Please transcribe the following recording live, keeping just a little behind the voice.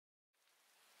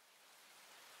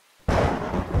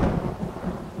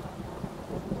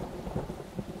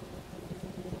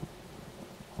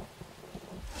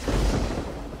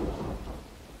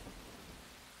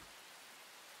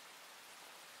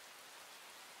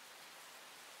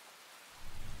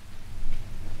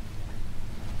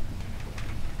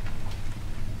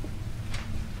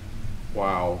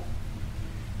Wow,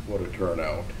 what a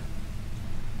turnout.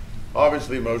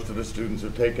 Obviously, most of the students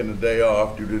have taken the day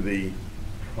off due to the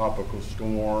tropical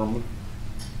storm.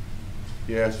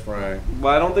 Yes, Frank?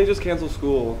 Why don't they just cancel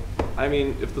school? I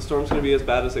mean, if the storm's going to be as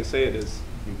bad as they say it is.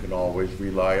 You can always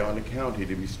rely on the county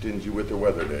to be stingy with their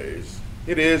weather days.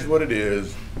 It is what it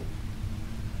is.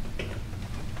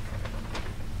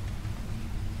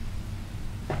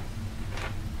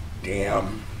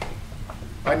 Damn.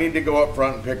 I need to go up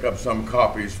front and pick up some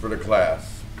copies for the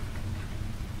class.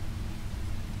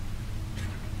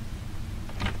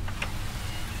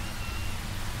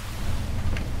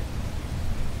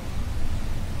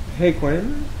 Hey,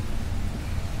 Quinn.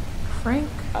 Frank?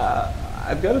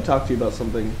 I've got to talk to you about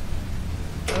something.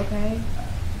 Okay.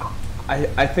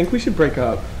 I think we should break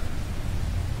up.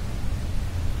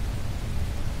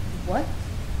 What?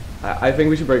 I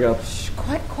think we should break up. Shh,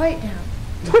 quiet down.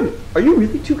 Quinn, are you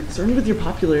really too concerned with your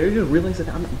popularity to realize that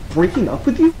I'm breaking up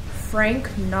with you? Frank,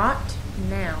 not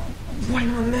now. Why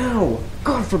not now?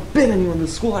 God forbid anyone in the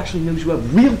school actually knows you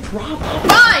have real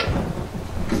problems. Fine!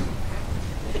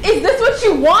 Is this what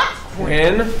you want?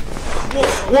 Quinn?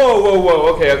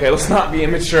 Whoa. Okay, let's not be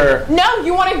immature. No,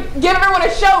 you want to give everyone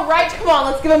a show, right? Come on,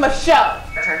 let's give them a show.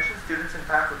 Attention students and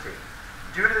faculty.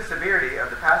 Due to the severity of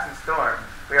the passing storm,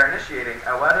 we are initiating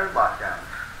a weather lockdown.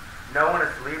 No one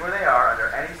is to leave where they are under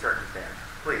any circumstance.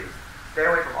 Please, stay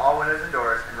away from all windows and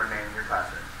doors and remain in your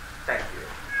classrooms. Thank you.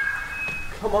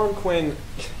 Come on, Quinn.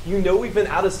 You know we've been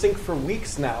out of sync for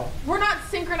weeks now. We're not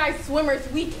synchronized swimmers.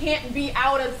 We can't be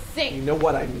out of sync. You know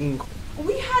what I mean.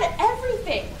 We had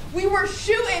everything. We were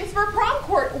shoe-ins for prom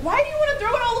court. Why do you want to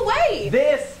throw it all away?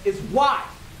 This is why.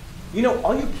 You know,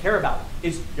 all you care about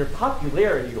is your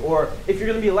popularity, or if you're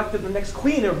going to be elected the next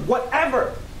queen, or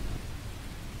whatever.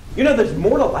 You know, there's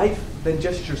more to life than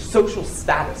just your social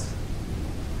status.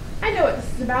 I know what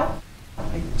this is about.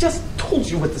 I just told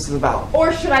you what this is about.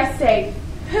 Or should I say,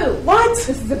 who? What? This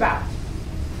is about.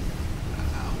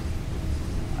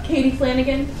 Katie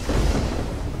Flanagan.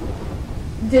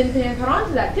 Didn't think I caught on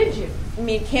to that, did you? I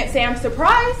mean, can't say I'm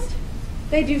surprised.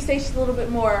 They do say she's a little bit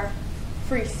more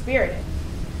free-spirited.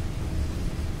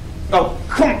 Oh,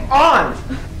 come on!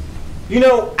 You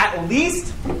know, at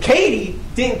least Katie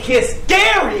didn't kiss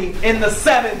Gary in the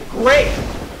 7th grade.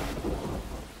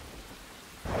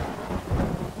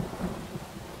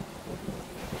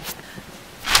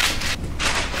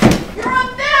 You're on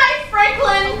thin ice,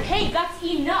 Franklin! Okay, that's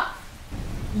enough.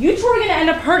 You two are going to end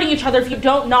up hurting each other if you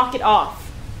don't knock it off.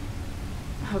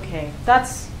 Okay,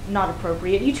 that's not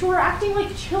appropriate. You two are acting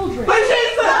like children. But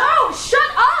Jesus! No,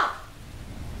 shut up!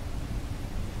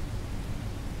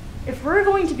 If we're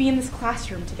going to be in this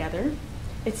classroom together,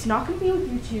 it's not going to be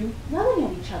with you two yelling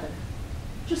at each other.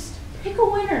 Just pick a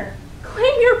winner,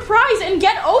 claim your prize, and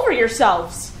get over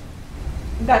yourselves.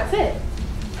 That's it.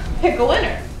 Pick a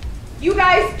winner. You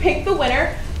guys pick the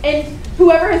winner, and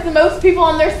whoever has the most people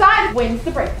on their side wins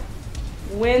the breakup.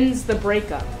 Wins the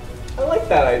breakup. I like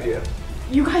that idea.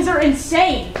 You guys are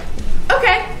insane.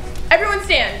 Okay, everyone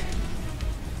stand.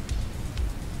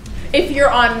 If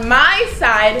you're on my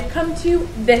side, come to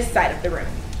this side of the room.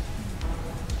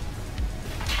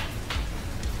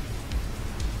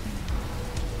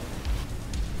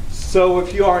 So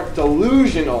if you aren't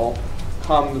delusional,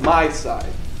 come to my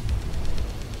side.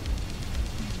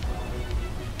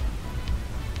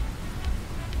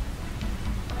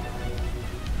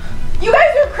 You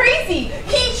guys are crazy!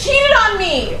 He cheated on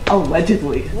me!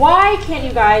 Allegedly. Why can't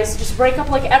you guys just break up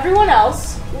like everyone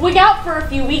else, wig out for a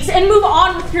few weeks, and move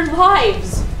on with your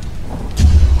lives?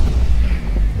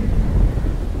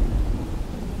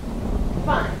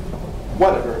 Fine.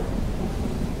 Whatever.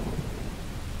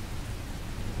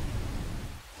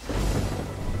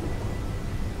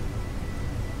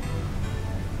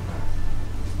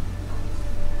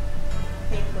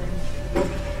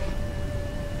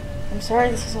 I'm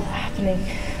sorry this is all happening.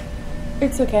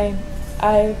 It's okay.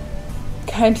 I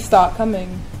kind of saw it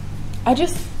coming. I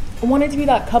just wanted to be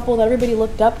that couple that everybody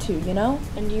looked up to, you know?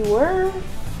 And you were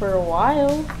for a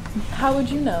while. How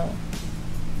would you know?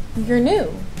 You're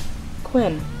new.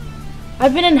 Quinn,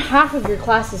 I've been in half of your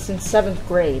classes since 7th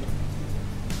grade.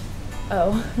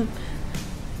 Oh.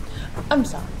 I'm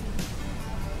sorry.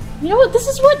 You know what? This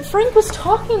is what Frank was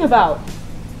talking about.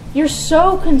 You're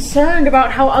so concerned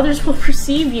about how others will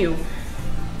perceive you.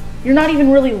 You're not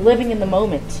even really living in the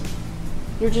moment.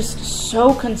 You're just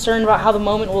so concerned about how the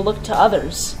moment will look to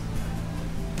others.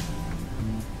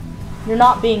 You're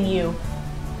not being you.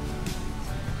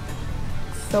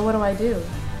 So what do I do?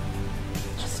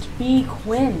 Just be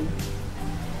Quinn.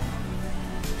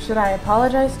 Should I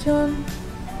apologize to him?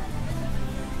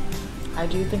 I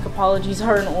do think apologies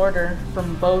are in order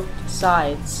from both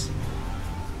sides.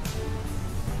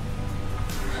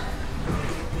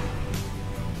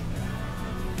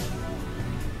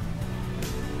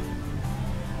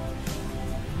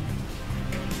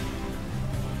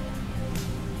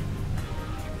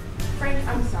 Frank,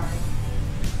 I'm sorry.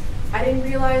 I didn't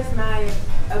realize my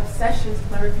obsessions with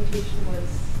my reputation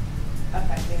was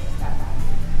affecting us that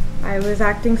bad. I was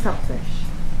acting selfish.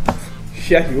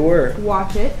 Yeah, you were.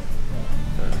 Watch it.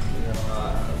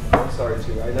 I'm sorry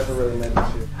too. I never really meant to.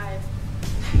 I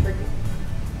forgive you.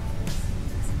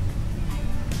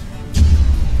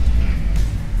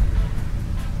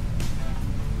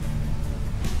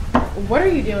 What are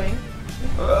you doing?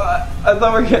 I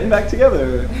thought we were getting back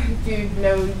together. Dude,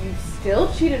 no, you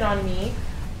still cheated on me.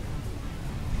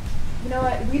 You know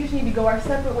what? We just need to go our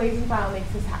separate ways and file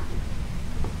makes us happy.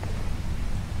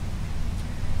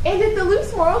 And if the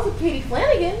loose morals of Katie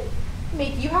Flanagan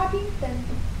make you happy, then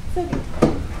so be it.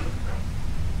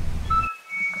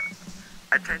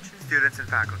 Attention students and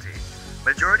faculty.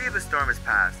 Majority of the storm has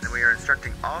passed and we are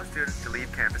instructing all students to leave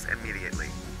campus immediately.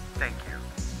 Thank you.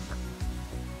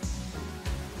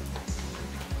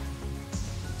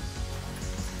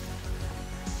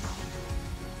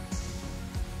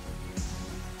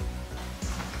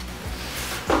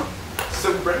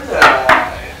 So Brenda,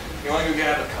 you want to go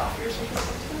get a coffee or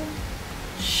something?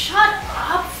 Shut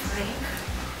up, Frank.